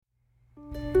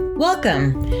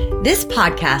Welcome. This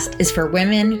podcast is for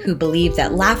women who believe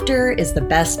that laughter is the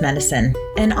best medicine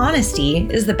and honesty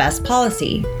is the best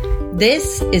policy.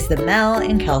 This is the Mel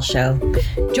and Kel Show.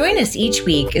 Join us each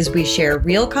week as we share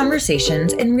real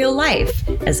conversations in real life,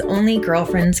 as only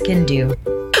girlfriends can do.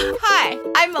 Hi,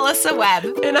 I'm Melissa Webb.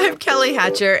 And I'm Kelly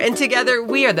Hatcher, and together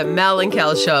we are the Mel and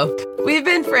Kel Show. We've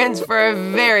been friends for a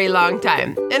very long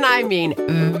time, and I mean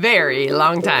very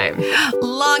long time.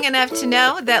 Long enough to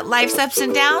know that life's ups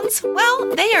and downs,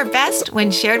 well, they are best when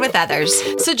shared with others.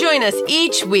 So join us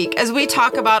each week as we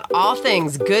talk about all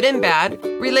things good and bad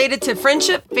related to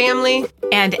friendship, family,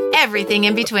 and everything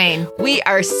in between. We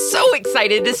are so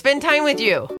excited to spend time with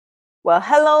you. Well,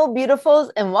 hello,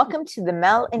 beautifuls, and welcome to the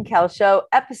Mel and Kel Show,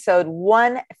 episode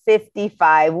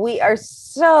 155. We are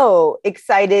so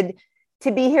excited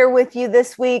to be here with you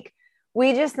this week.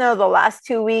 We just know the last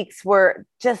 2 weeks were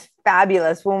just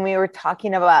fabulous when we were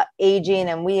talking about aging,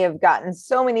 and we have gotten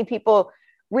so many people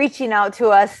reaching out to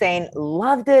us saying,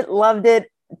 loved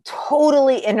it,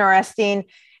 totally interesting.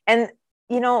 And,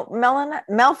 you know,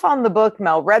 Mel found the book,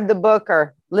 Mel read the book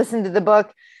or listened to the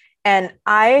book, and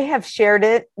I have shared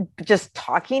it just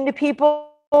talking to people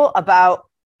about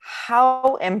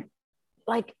how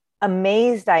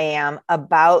amazed I am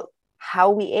about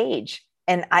how we age.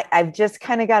 And I've just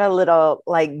kind of got a little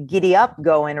giddy up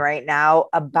going right now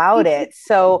about it.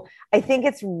 So I think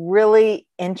it's really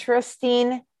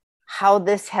interesting how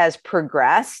this has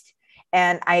progressed.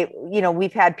 And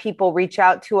we've had people reach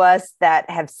out to us that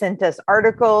have sent us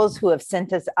articles, who have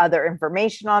sent us other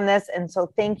information on this. And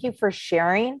so thank you for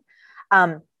sharing.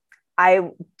 I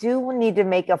do need to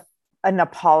make an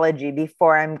apology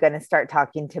before I'm going to start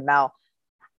talking to Mel.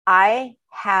 I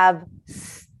have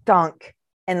stunk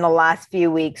in the last few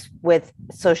weeks with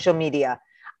social media.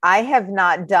 I have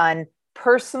not done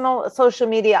personal social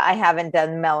media. I haven't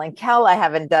done Mel and Kel. I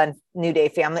haven't done New Day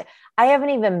Family. I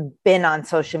haven't even been on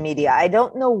social media. I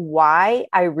don't know why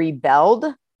I rebelled,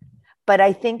 but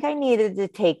I think I needed to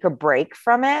take a break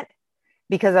from it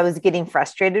because I was getting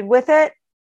frustrated with it.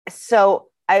 So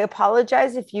I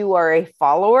apologize if you are a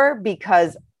follower,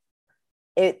 because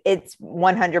it's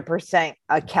 100%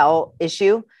 a Kel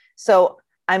issue. So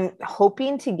I'm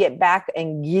hoping to get back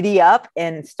and giddy up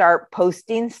and start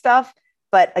posting stuff.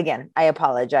 But again, I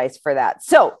apologize for that.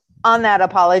 So on that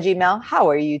apology, Mel, how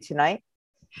are you tonight?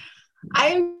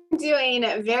 I'm doing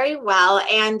very well.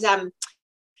 And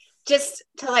just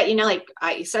to let you know,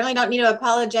 you certainly don't need to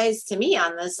apologize to me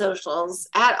on the socials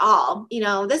at all. You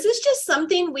know, this is just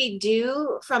something we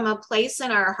do from a place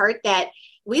in our heart that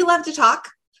we love to talk.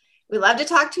 We love to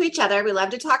talk to each other. We love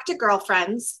to talk to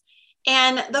girlfriends.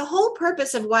 And the whole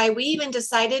purpose of why we even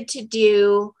decided to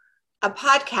do a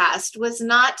podcast was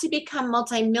not to become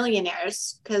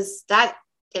multimillionaires, because that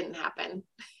didn't happen.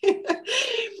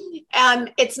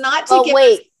 It's not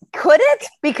to could it?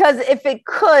 Because if it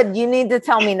could, you need to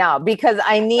tell me now, because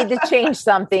I need to change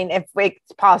something if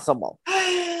it's possible.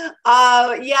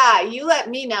 Yeah, you let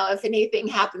me know if anything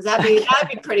happens. That'd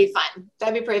be pretty fun.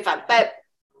 But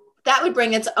that would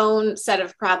bring its own set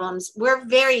of problems. We're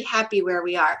very happy where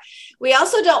we are. We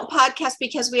also don't podcast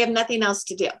because we have nothing else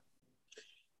to do.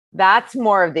 That's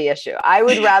more of the issue. I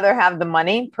would rather have the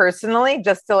money personally,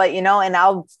 just to let you know, and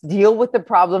I'll deal with the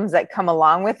problems that come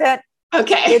along with it.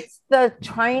 Okay. It's the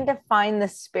trying to find the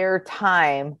spare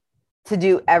time to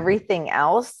do everything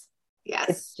else. Yes.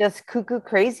 It's just cuckoo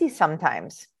crazy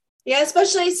sometimes. Yeah,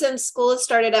 especially since school has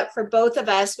started up for both of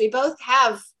us. We both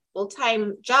have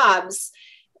full-time jobs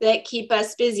that keep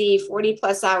us busy 40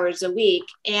 plus hours a week.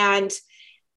 And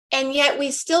yet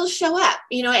we still show up,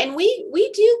 you know, and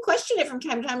we do question it from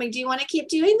time to time. Like, do you want to keep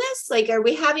doing this? Are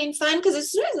we having fun? Because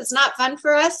as soon as it's not fun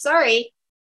for us, sorry,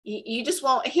 you just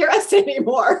won't hear us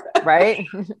anymore. Right.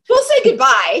 We'll say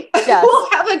goodbye. Yes. We'll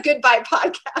have a goodbye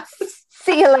podcast.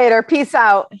 See you later. Peace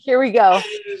out. Here we go.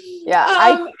 Yeah.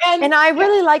 I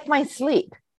really like my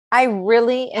sleep. I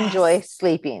really enjoy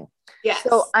sleeping. Yes.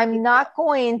 So I'm not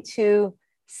going to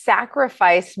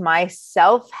sacrifice my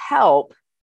self-help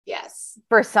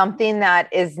for something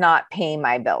that is not paying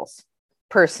my bills.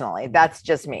 Personally, that's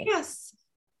just me.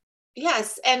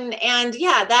 Yes. And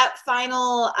yeah, that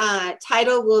final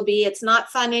title will be, it's not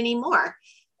fun anymore.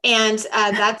 And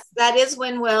that is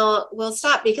when we'll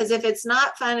stop, because if it's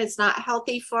not fun, it's not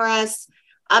healthy for us.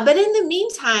 But in the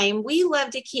meantime, we love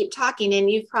to keep talking, and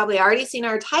you've probably already seen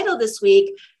our title this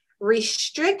week,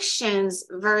 restrictions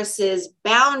versus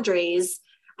boundaries.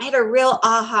 I had a real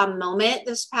aha moment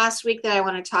this past week that I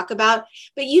want to talk about,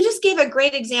 but you just gave a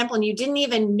great example and you didn't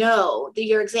even know that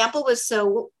your example was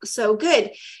so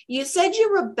good. You said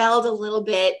you rebelled a little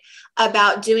bit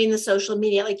about doing the social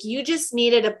media. Like you just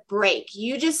needed a break.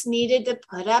 You just needed to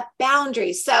put up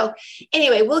boundaries. So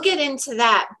anyway, we'll get into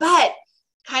that, but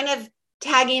kind of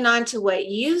tagging on to what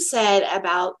you said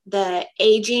about the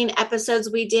aging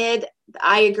episodes we did.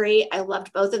 I agree. I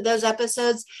loved both of those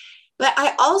episodes, but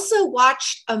I also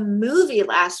watched a movie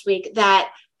last week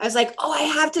that I was like, oh, I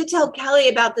have to tell Kelly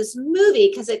about this movie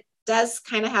because it does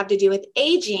kind of have to do with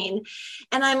aging.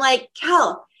 And I'm like,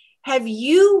 Kel, have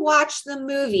you watched the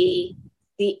movie,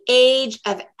 The Age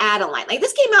of Adeline? Like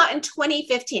this came out in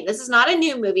 2015. This is not a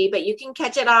new movie, but you can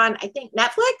catch it on, I think,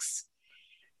 Netflix.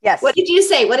 Yes. What did you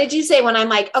say? What did you say when I'm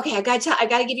like, okay, I got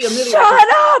to give you a movie. Shut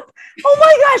up. Oh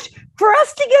my gosh. For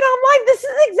us to get on live, this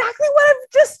is exactly what I've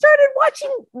just started watching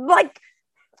like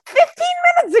 15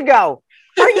 minutes ago.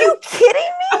 Are you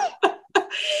kidding me?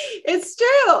 It's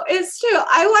true. It's true.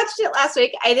 I watched it last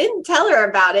week. I didn't tell her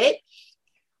about it.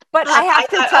 But I have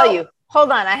to tell you,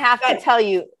 hold on. I have to Good. tell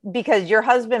you because your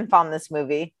husband found this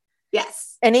movie.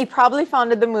 Yes. And he probably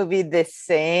found the movie the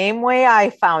same way I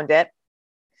found it.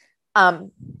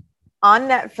 On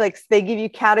Netflix, they give you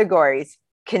categories.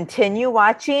 Continue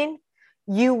watching.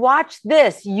 You watch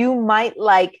this, you might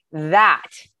like that.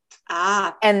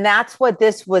 And that's what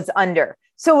this was under.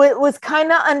 So it was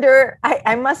kind of under,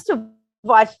 I must have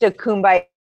watched a Kumbaya,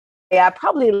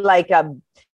 probably like a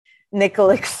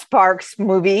Nicholas Sparks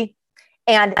movie.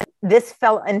 And this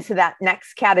fell into that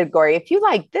next category. If you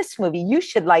like this movie, you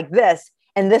should like this.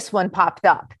 And this one popped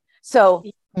up. So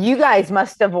you guys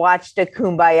must have watched a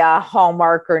Kumbaya,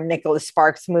 Hallmark, or Nicholas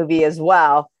Sparks movie as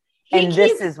well.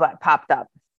 This is what popped up.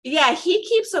 Yeah, he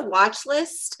keeps a watch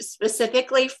list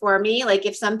specifically for me. Like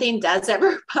if something does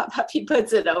ever pop up, he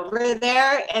puts it over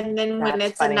there. And then when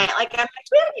it's funny. A night, like I'm like,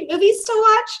 do we have any movies to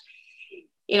watch?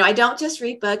 You know, I don't just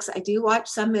read books. I do watch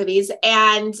some movies.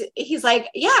 And he's like,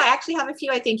 yeah, I actually have a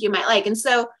few I think you might like. And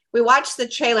so we watched the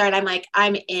trailer and I'm like,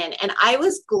 I'm in. And I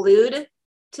was glued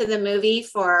to the movie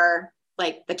for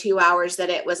like the 2 hours that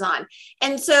it was on.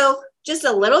 And so just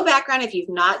a little background, if you've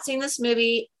not seen this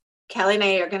movie, Kelly and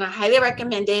I are going to highly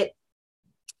recommend it.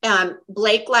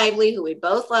 Blake Lively, who we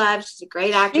both love. She's a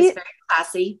great actress, very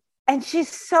classy. And she's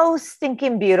so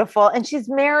stinking beautiful. And she's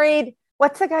married.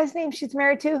 What's the guy's name she's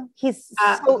married to? He's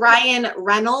Ryan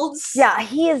Reynolds. Yeah,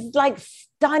 he is like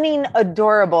stunning,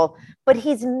 adorable, but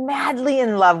he's madly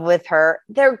in love with her.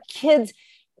 Their kids,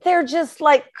 they're just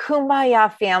like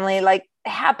Kumbaya family, like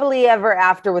happily ever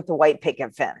after with the white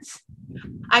picket fence.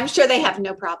 I'm sure they have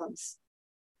no problems.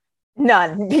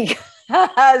 None,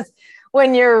 because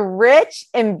when you're rich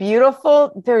and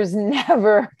beautiful, there's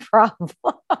never a problem.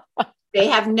 They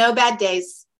have no bad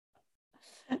days.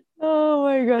 Oh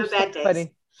my gosh, no bad days.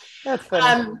 Funny. That's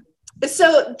funny.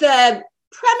 So the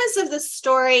premise of the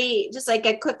story, just like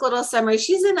a quick little summary,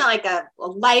 she's in a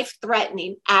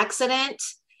life-threatening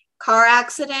car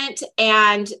accident,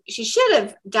 and she should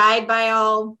have died by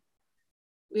all,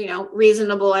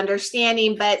 reasonable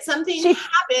understanding, but something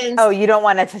happens. Oh, you don't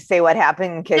want us to say what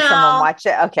happened in case someone watched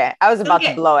it? Okay. I was about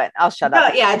to blow it. I'll shut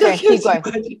up. Yeah, okay, keep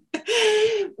going.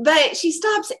 But she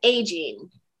stops aging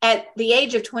at the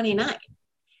age of 29.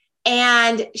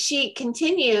 And she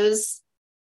continues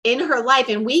in her life.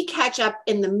 And we catch up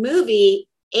in the movie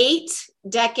 8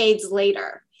 decades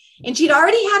later. And she'd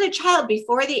already had a child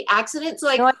before the accident. So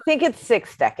I think it's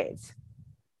 6 decades.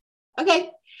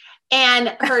 Okay.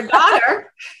 And her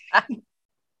daughter,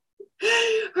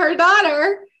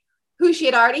 who she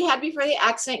had already had before the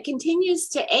accident, continues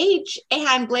to age,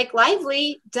 and Blake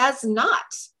Lively does not.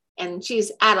 And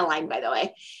she's Adeline, by the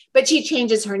way, but she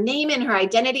changes her name and her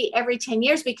identity every 10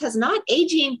 years because not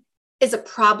aging is a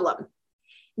problem.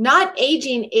 Not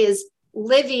aging is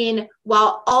living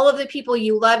while all of the people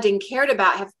you loved and cared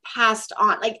about have passed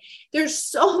on. Like there's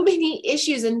so many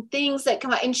issues and things that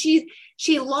come out, and she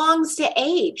longs to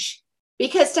age,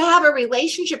 because to have a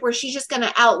relationship where she's just going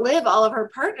to outlive all of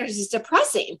her partners is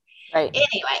depressing. Right.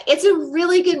 Anyway, it's a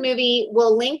really good movie.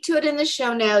 We'll link to it in the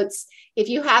show notes. If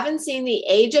you haven't seen The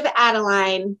Age of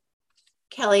Adeline,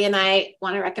 Kelly and I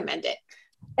want to recommend it.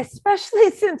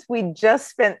 Especially since we just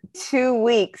spent 2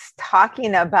 weeks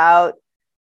talking about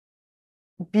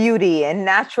beauty and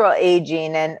natural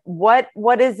aging and what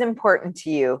is important to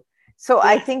you. So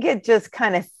I think it just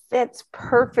kind of fits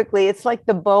perfectly. It's like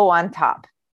the bow on top.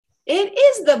 It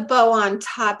is the bow on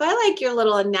top. I like your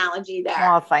little analogy there.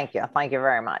 Oh, thank you. Thank you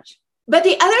very much. But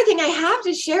the other thing I have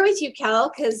to share with you,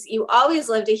 Kel, because you always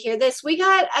love to hear this, we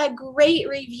got a great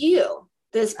review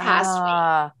this past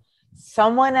week.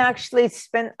 someone actually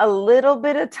spent a little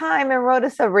bit of time and wrote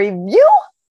us a review.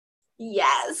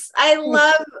 Yes. I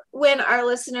love when our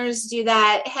listeners do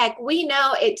that. Heck, we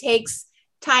know it takes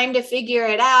time to figure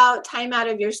it out, time out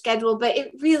of your schedule, but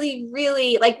it really,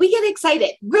 really, like, we get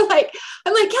excited. I'm like,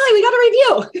 Kelly, we got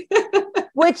a review.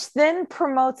 Which then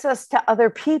promotes us to other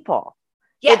people.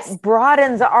 Yes. It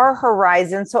broadens our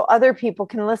horizon so other people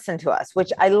can listen to us,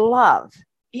 which I love.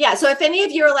 Yeah. So if any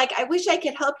of you are like, I wish I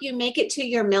could help you make it to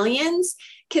your millions,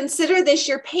 consider this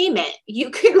your payment. You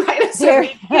could write us a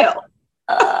review.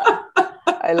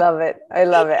 I love it. I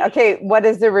love it. Okay. What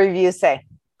does the review say?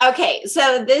 Okay.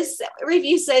 So this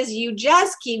review says, you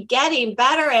just keep getting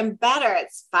better and better.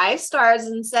 It's 5 stars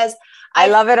and says, I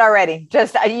love it already.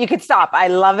 Just, you could stop. I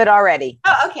love it already.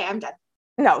 Oh, okay. I'm done.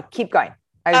 No, keep going.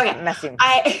 I'm messing.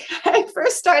 I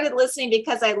first started listening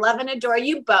because I love and adore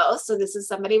you both. So this is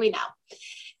somebody we know.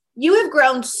 You have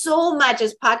grown so much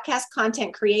as podcast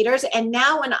content creators. And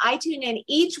now when I tune in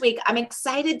each week, I'm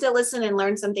excited to listen and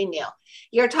learn something new.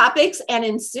 Your topics and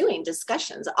ensuing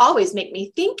discussions always make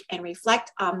me think and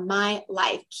reflect on my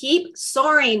life. Keep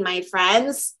soaring, my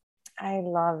friends. I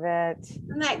love it.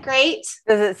 Isn't that great?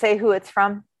 Does it say who it's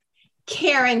from?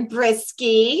 Karen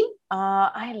Brisky.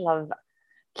 I love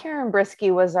Karen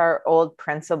Brisky was our old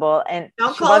principal. And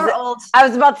don't call her old. I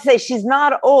was about to say, she's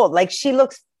not old. Like, she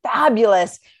looks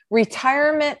fabulous.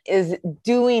 Retirement is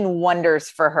doing wonders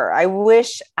for her. I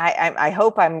wish, I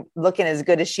hope I'm looking as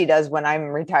good as she does when I'm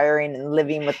retiring and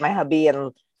living with my hubby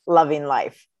and loving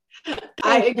life.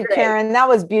 I agree. Karen, that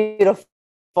was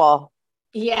beautiful.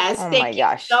 Yes. Oh my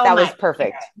gosh. That was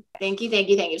perfect. Thank you. Thank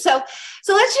you. Thank you. So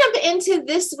let's jump into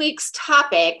this week's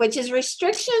topic, which is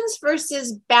restrictions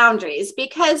versus boundaries,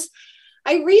 because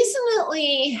I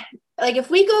recently, like, if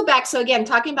we go back, so again,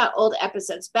 talking about old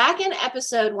episodes, back in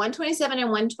episode 127 and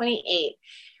 128,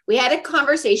 we had a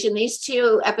conversation. These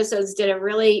 2 episodes did a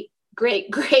really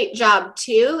great job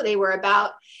too. They were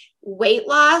about weight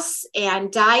loss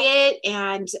and diet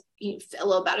and a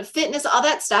little bit of fitness, all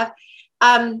that stuff.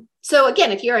 So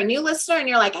again, if you're a new listener and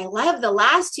you're like, I love the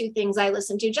last 2 things I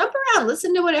listened to, jump around,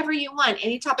 listen to whatever you want.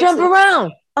 Any topics. Jump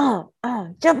around.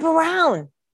 Jump around.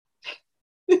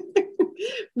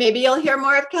 Maybe you'll hear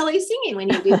more of Kelly singing when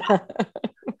you do that.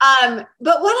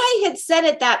 But what I had said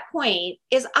at that point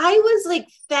is I was like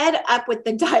fed up with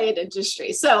the diet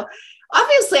industry. So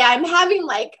obviously I'm having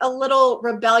like a little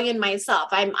rebellion myself.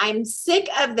 I'm sick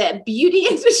of the beauty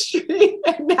industry.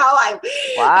 And now I'm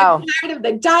tired of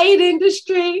the diet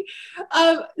industry.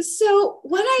 So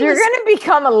what you're going to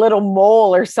become a little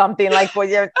mole or something, like when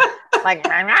you're like,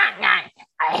 I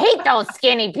hate those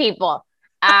skinny people.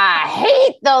 I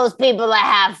hate those people that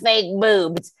have fake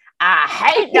boobs. I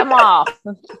hate them all.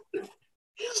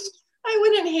 I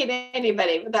wouldn't hate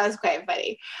anybody, but that was quite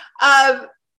funny.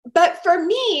 But for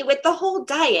me, with the whole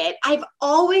diet, I've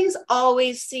always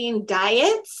seen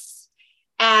diets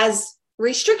as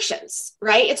restrictions,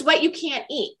 right? It's what you can't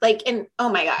eat. Like, and oh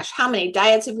my gosh, how many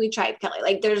diets have we tried, Kelly?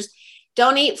 Like, there's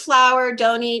don't eat flour,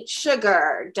 don't eat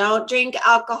sugar, don't drink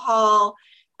alcohol,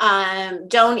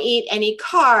 don't eat any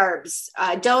carbs,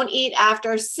 don't eat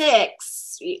after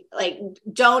 6, like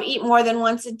don't eat more than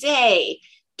once a day,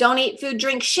 don't eat food,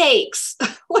 drink shakes.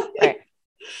 Right.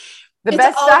 The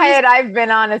best diet I've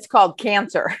been on is called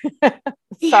cancer.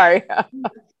 Sorry.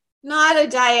 Not a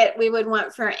diet we would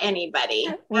want for anybody.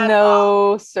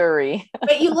 No, sorry.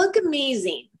 But you look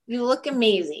amazing. You look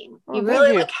amazing. You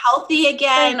really look healthy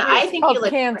again. I think you look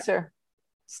cancer.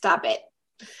 Stop it.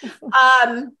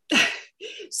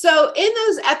 So in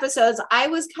those episodes, I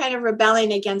was kind of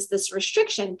rebelling against this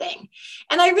restriction thing.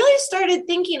 And I really started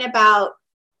thinking about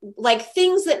like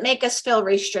things that make us feel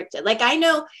restricted. Like I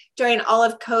know during all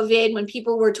of COVID, when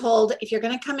people were told, if you're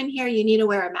going to come in here, you need to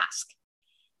wear a mask.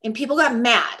 And people got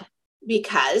mad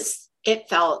because it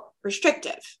felt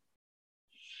restrictive.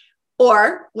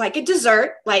 Or like a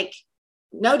dessert, like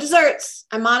no desserts,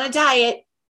 I'm on a diet.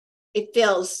 It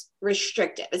feels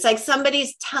restrictive. It's like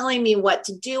somebody's telling me what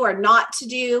to do or not to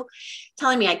do,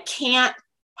 telling me I can't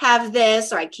have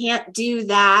this or I can't do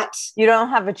that. You don't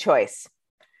have a choice.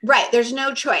 Right. There's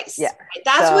no choice. Yeah. Right?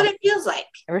 That's what it feels like.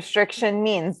 Restriction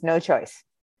means no choice.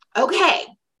 Okay.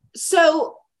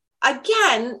 So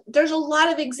again, there's a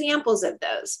lot of examples of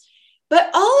those. But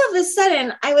all of a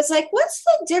sudden, I was like, what's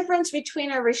the difference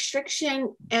between a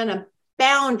restriction and a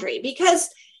boundary? Because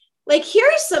like, here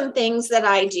are some things that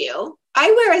I do. I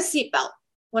wear a seatbelt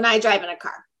when I drive in a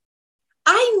car.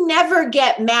 I never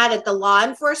get mad at the law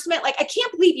enforcement. Like, I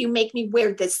can't believe you make me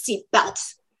wear this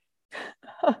seatbelt.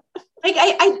 Like,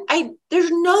 I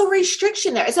there's no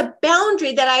restriction there. It's a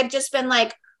boundary that I've just been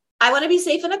like, I want to be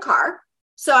safe in a car,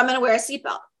 so I'm going to wear a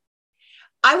seatbelt.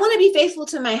 I want to be faithful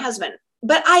to my husband,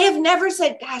 but I have never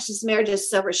said, gosh, this marriage is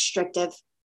so restrictive.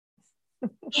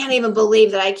 Can't even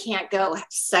believe that I can't go have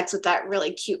sex with that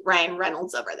really cute Ryan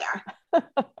Reynolds over there.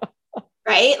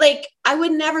 Right? Like, I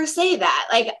would never say that.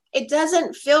 Like, it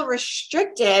doesn't feel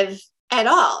restrictive at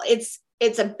all. It's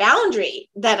a boundary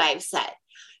that I've set.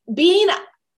 Being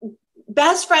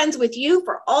best friends with you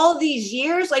for all these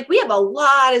years, like, we have a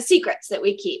lot of secrets that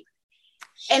we keep.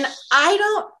 And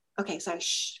I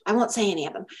won't say any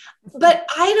of them, but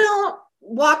I don't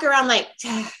walk around like,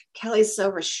 Kelly's so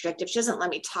restrictive. She doesn't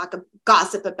let me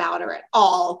gossip about her at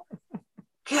all.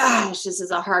 Gosh, this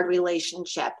is a hard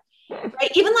relationship,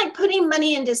 right? Even like putting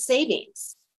money into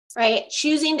savings, right?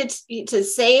 Choosing to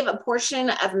save a portion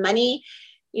of money,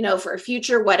 for a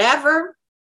future, whatever.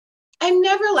 I'm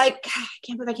never like, I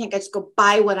can't believe I can't just go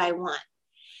buy what I want.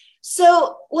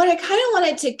 So what I kind of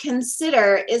wanted to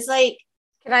consider is like,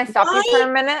 can I stop you for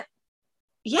a minute?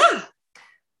 Yeah.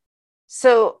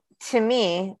 So to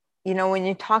me, when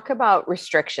you talk about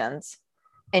restrictions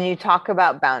and you talk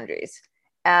about boundaries,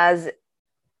 as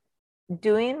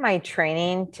doing my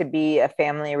training to be a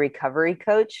family recovery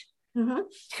coach,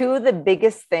 two of the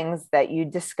biggest things that you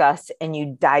discuss and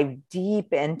you dive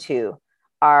deep into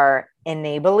are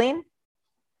enabling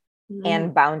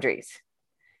and boundaries.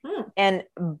 And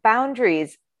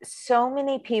boundaries, so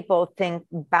many people think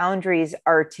boundaries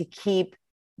are to keep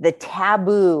the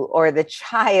taboo or the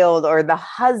child or the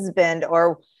husband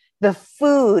or the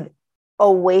food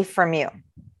away from you.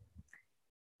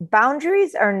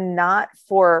 Boundaries are not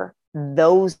for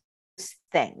those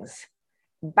things.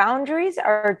 Boundaries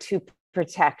are to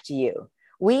protect you.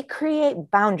 We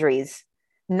create boundaries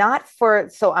not for,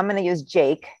 so I'm going to use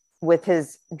Jake with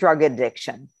his drug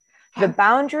addiction. The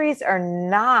boundaries are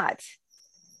not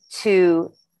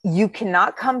to, you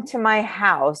cannot come to my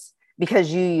house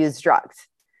because you use drugs,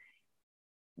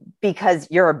 because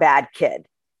you're a bad kid.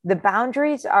 The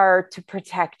boundaries are to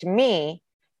protect me,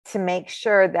 to make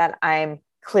sure that I'm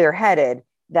clear-headed,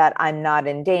 that I'm not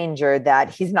in danger, that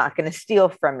he's not going to steal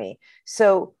from me.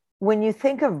 So when you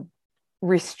think of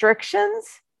restrictions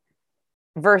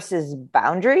versus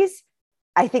boundaries,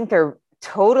 I think they're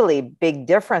totally big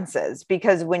differences,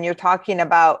 because when you're talking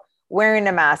about wearing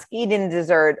a mask, eating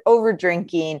dessert, over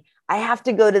drinking, I have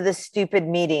to go to this stupid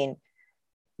meeting,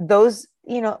 those,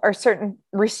 are certain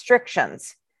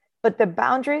restrictions, but the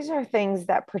boundaries are things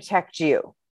that protect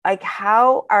you. Like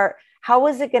how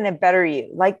is it going to better you?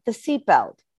 Like the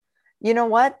seatbelt, you know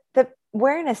what?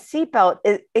 Wearing a seatbelt,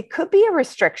 it could be a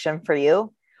restriction for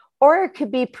you, or it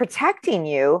could be protecting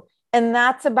you. And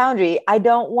that's a boundary. I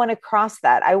don't want to cross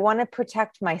that. I want to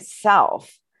protect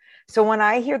myself. So when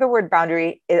I hear the word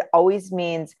boundary, it always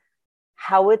means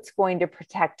how it's going to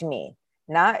protect me,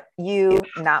 not you,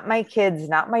 not my kids,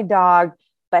 not my dog,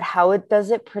 but how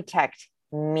does it protect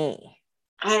me?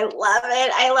 I love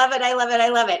it. I love it. I love it. I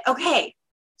love it. Okay.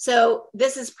 So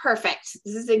this is perfect.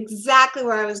 This is exactly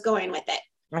where I was going with it.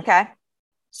 Okay.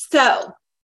 So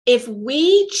if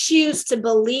we choose to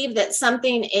believe that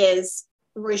something is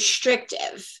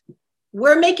restrictive,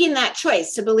 we're making that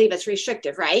choice to believe it's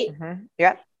restrictive, right? Mm-hmm.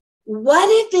 Yep. What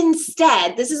if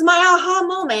instead, this is my aha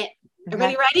moment.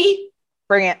 Everybody ready?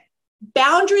 Bring it.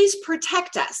 Boundaries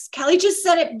protect us. Kelly just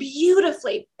said it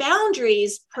beautifully.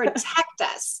 Boundaries protect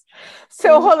us.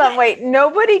 So hold on, wait.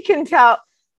 Nobody can tell.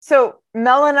 So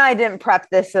Mel and I didn't prep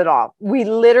this at all. We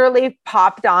literally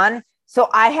popped on. So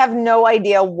I have no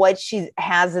idea what she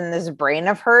has in this brain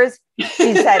of hers.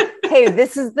 She said, hey,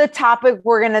 this is the topic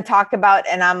we're going to talk about.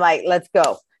 And I'm like, let's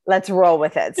go. Let's roll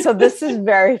with it. So this is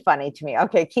very funny to me.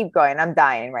 Okay, keep going. I'm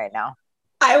dying right now.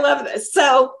 I love this.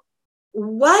 So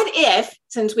what if,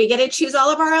 since we get to choose all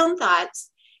of our own thoughts,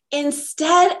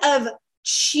 instead of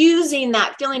choosing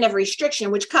that feeling of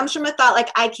restriction, which comes from a thought like,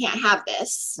 I can't have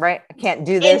this. Right. I can't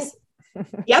do this.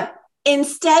 Yep.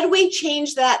 Instead, we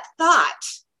change that thought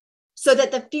so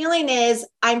that the feeling is,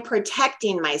 I'm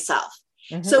protecting myself.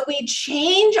 Mm-hmm. So we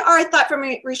change our thought from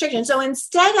restriction. So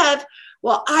instead of,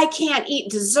 well, I can't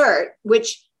eat dessert,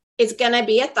 which is going to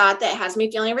be a thought that has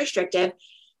me feeling restrictive,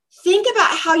 think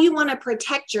about how you want to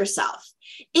protect yourself.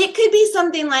 It could be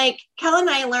something like, Kel and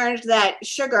I learned that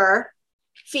sugar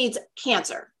feeds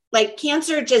cancer. Like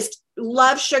cancer just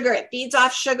loves sugar. It feeds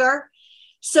off sugar.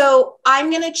 So I'm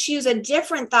going to choose a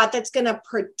different thought that's going to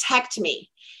protect me.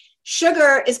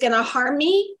 Sugar is going to harm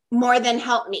me more than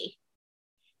help me.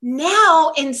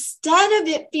 Now, instead of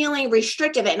it feeling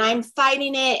restrictive and I'm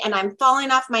fighting it and I'm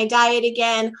falling off my diet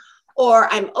again, or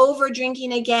I'm over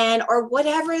drinking again, or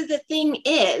whatever the thing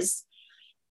is,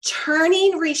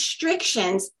 turning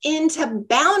restrictions into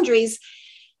boundaries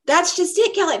That's just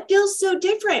it, Kel. It feels so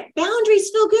different. Boundaries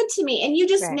feel good to me. And you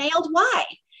just Right. nailed why.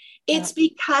 It's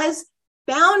because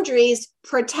boundaries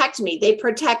protect me. They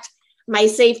protect my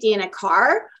safety in a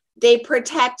car. They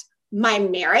protect my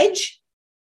marriage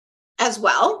as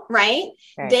well, right?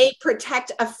 Right. They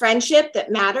protect a friendship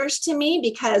that matters to me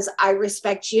because I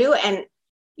respect you, and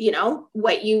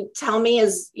what you tell me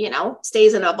is,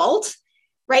 stays in a vault,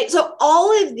 right? So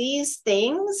all of these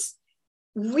things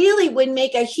really would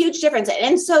make a huge difference.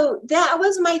 And so that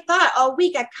was my thought all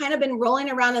week. I've kind of been rolling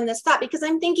around in this thought because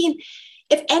I'm thinking,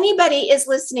 if anybody is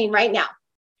listening right now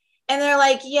and they're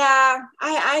like, yeah,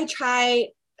 I try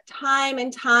time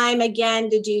and time again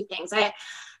to do things. I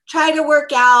try to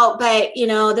work out, but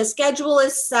the schedule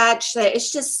is such that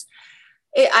it's just,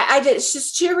 it's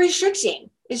just too restricting.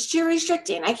 It's too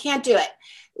restricting. I can't do it.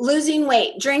 Losing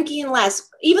weight, drinking less,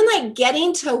 even like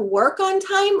getting to work on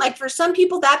time. Like for some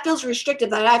people that feels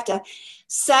restrictive, that I have to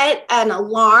set an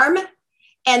alarm.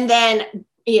 And then,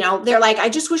 they're like, I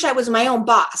just wish I was my own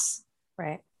boss.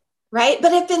 Right. Right.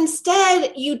 But if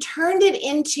instead you turned it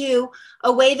into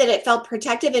a way that it felt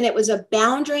protective and it was a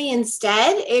boundary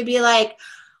instead, it'd be like,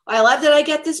 I love that I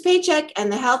get this paycheck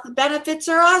and the health benefits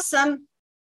are awesome.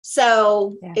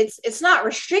 So it's not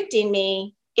restricting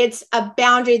me. It's a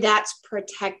boundary that's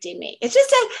protecting me. It's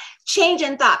just a change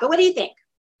in thought. But what do you think?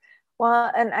 Well,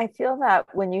 and I feel that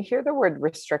when you hear the word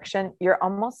restriction, you're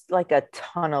almost like a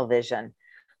tunnel vision.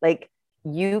 Like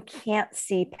you can't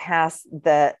see past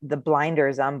the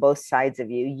blinders on both sides of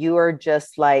you. You are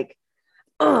just like,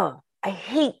 oh, I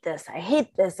hate this. I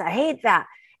hate this. I hate that.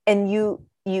 And you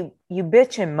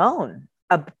bitch and moan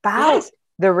about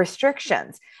the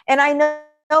restrictions. And I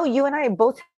know you and I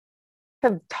both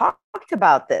have talked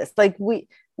about this. Like we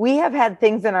have had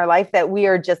things in our life that we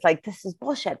are just like, this is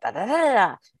bullshit. Da, da, da,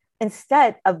 da.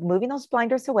 Instead of moving those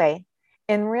blinders away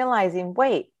and realizing,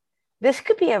 wait, this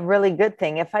could be a really good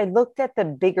thing if I looked at the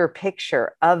bigger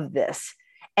picture of this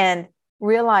and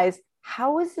realize,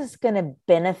 how is this going to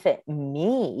benefit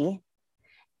me?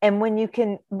 And when you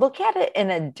can look at it in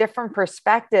a different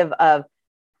perspective of,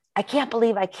 I can't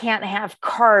believe I can't have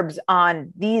carbs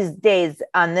on these days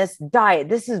on this diet.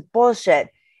 This is bullshit.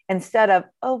 Instead of,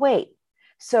 oh, wait,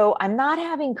 so I'm not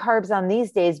having carbs on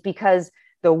these days because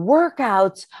the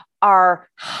workouts are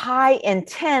high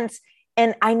intense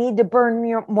and I need to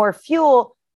burn more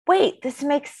fuel. Wait, this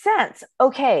makes sense.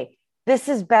 Okay, this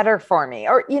is better for me.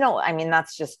 Or,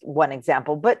 that's just one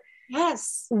example. But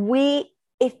yes,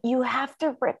 if you have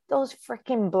to rip those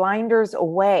freaking blinders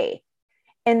away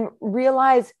and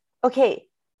realize, okay,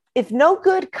 if no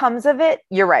good comes of it,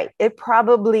 you're right. It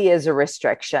probably is a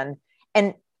restriction,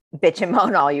 and bitch and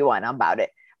moan all you want about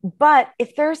it. But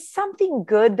if there's something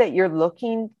good that you're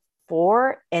looking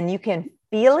for and you can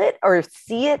feel it or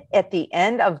see it at the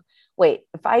end of, wait,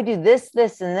 if I do this,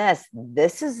 this, and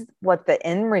this is what the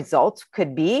end result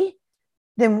could be,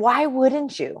 then why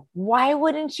wouldn't you? Why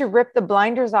wouldn't you rip the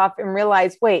blinders off and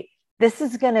realize, wait, this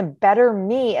is going to better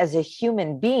me as a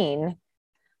human being.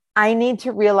 I need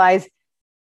to realize,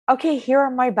 okay, here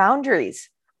are my boundaries.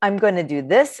 I'm going to do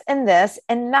this and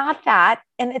not that.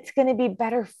 And it's going to be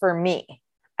better for me.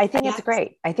 I think it's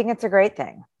great. I think it's a great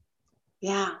thing.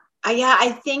 Yeah.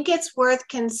 I think it's worth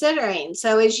considering.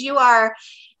 So as you are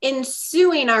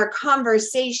ensuing our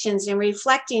conversations and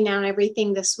reflecting on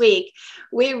everything this week,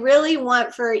 we really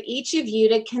want for each of you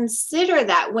to consider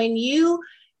that when you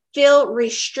feel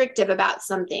restrictive about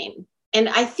something. And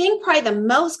I think probably the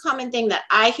most common thing that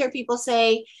I hear people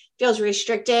say feels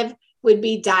restrictive would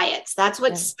be diets. That's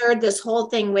what stirred this whole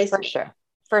thing with me.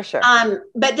 For sure.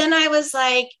 But then I was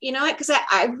like, you know what? Because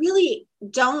I really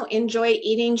don't enjoy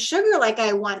eating sugar like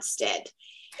I once did.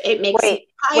 It makes me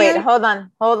tired. Wait, hold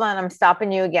on. I'm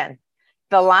stopping you again.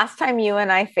 The last time you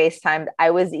and I FaceTimed,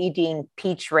 I was eating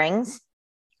peach rings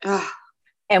and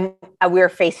we were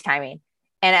FaceTiming.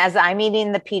 And as I'm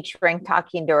eating the peach ring,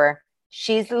 talking to her,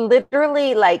 she's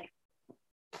literally like,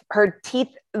 her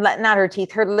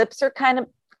lips are kind of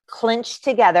clenched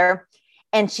together,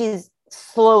 and she's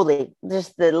slowly,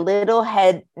 just the little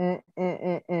head,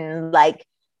 like,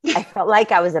 I felt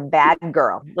like I was a bad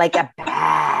girl, like a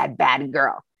bad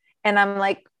girl. And I'm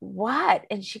like, what?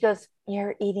 And she goes,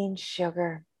 you're eating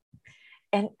sugar.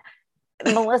 And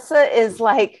Melissa is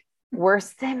like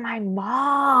worse than my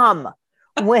mom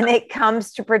when it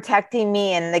comes to protecting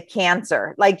me and the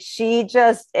cancer. Like, she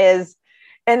just is.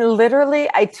 And literally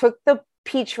I took the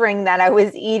peach ring that I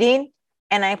was eating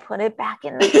and I put it back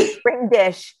in the peach ring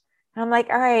dish. And I'm like,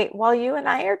 all right, while you and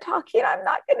I are talking, I'm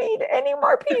not going to eat any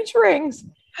more peach rings.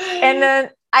 And then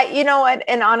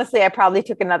and honestly, I probably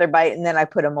took another bite and then I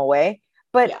put them away.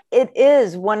 But it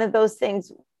is one of those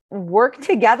things work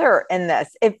together in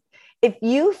this. If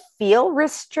you feel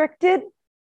restricted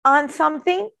on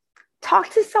something, talk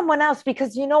to someone else,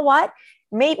 because you know what?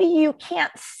 Maybe you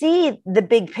can't see the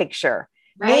big picture.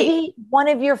 Right. Maybe one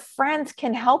of your friends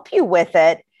can help you with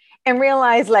it and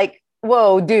realize like,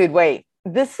 whoa, dude, wait,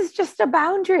 this is just a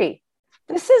boundary.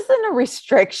 This isn't a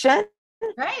restriction.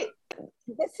 Right.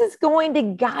 This is going to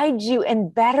guide you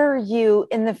and better you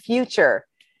in the future.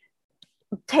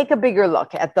 Take a bigger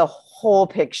look at the whole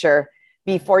picture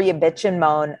before you bitch and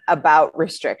moan about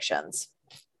restrictions.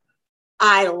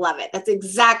 I love it. That's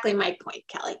exactly my point,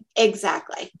 Kelly.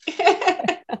 Exactly.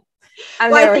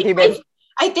 I'm there with you, babe.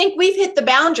 I think we've hit the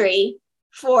boundary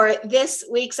for this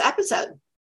week's episode.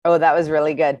 Oh, that was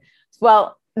really good.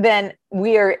 Well, then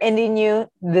we are ending you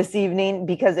this evening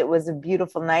because it was a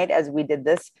beautiful night as we did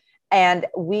this. And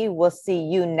we will see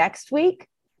you next week.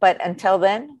 But until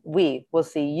then, we will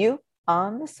see you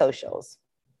on the socials.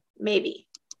 Maybe.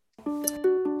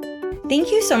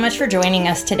 Thank you so much for joining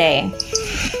us today.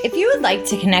 If you would like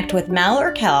to connect with Mel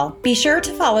or Kel, be sure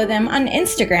to follow them on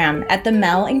Instagram at The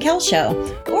Mel and Kel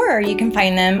Show, or you can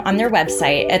find them on their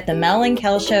website at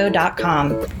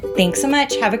themelandkelshow.com. Thanks so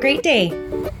much. Have a great day.